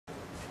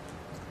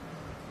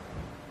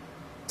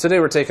Today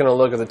we're taking a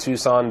look at the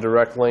Tuson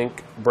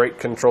DirecLink brake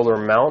controller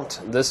mount.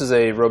 This is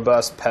a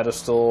robust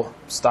pedestal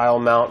style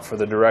mount for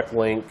the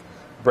DirecLink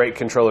brake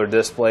controller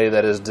display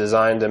that is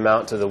designed to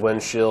mount to the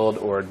windshield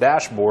or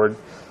dashboard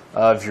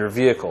of your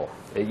vehicle.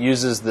 It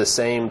uses the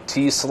same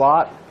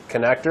T-slot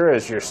connector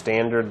as your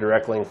standard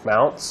DirecLink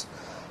mounts.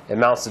 It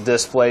mounts the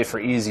display for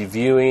easy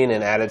viewing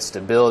and added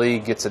stability,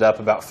 gets it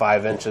up about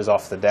 5 inches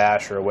off the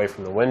dash or away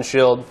from the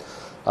windshield.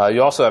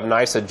 You also have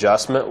nice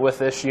adjustment with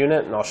this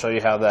unit, and I'll show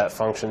you how that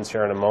functions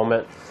here in a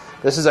moment.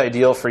 This is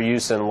ideal for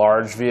use in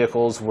large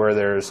vehicles where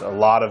there's a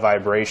lot of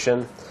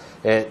vibration.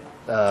 It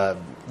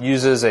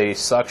uses a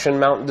suction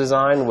mount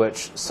design,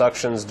 which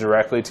suctions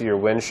directly to your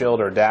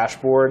windshield or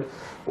dashboard,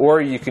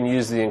 or you can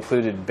use the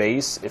included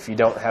base if you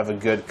don't have a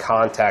good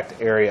contact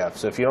area.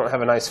 So if you don't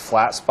have a nice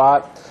flat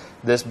spot,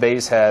 this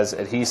base has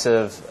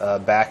adhesive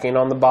backing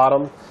on the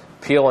bottom,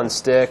 peel and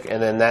stick,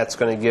 and then that's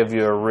going to give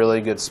you a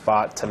really good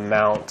spot to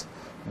mount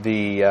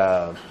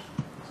the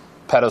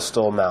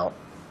pedestal mount.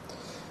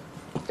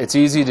 It's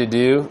easy to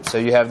do. So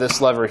you have this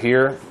lever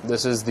here.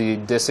 This is the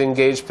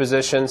disengage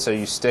position, so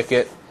you stick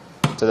it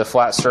to the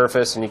flat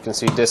surface and you can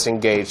see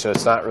disengage, so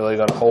it's not really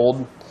going to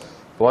hold.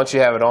 But once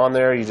you have it on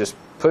there, you just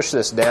push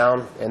this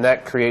down and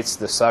that creates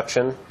the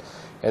suction,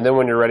 and then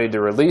when you're ready to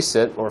release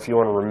it, or if you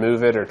want to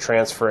remove it or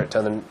transfer it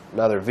to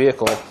another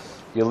vehicle,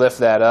 you lift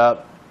that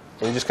up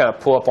and you just kind of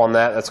pull up on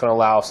that. That's going to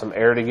allow some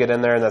air to get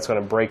in there, and that's going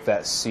to break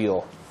that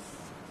seal.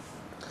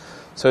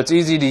 So it's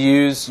easy to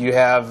use. You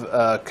have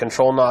a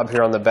control knob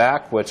here on the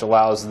back, which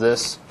allows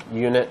this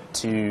unit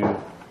to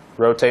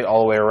rotate all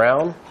the way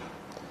around.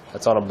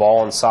 That's on a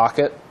ball and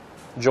socket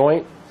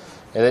joint.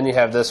 And then you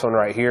have this one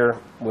right here,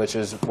 which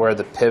is where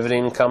the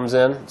pivoting comes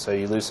in. So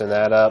you loosen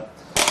that up.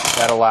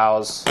 That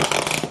allows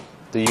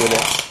the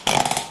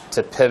unit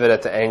to pivot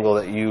at the angle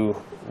that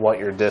you want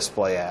your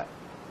display at.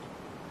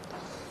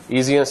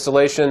 Easy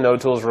installation, no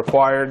tools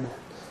required,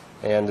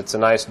 and it's a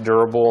nice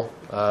durable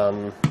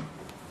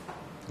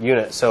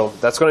unit. So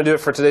that's going to do it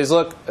for today's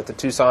look at the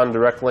Tuson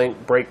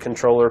DirecLink brake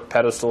controller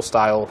pedestal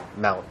style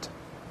mount.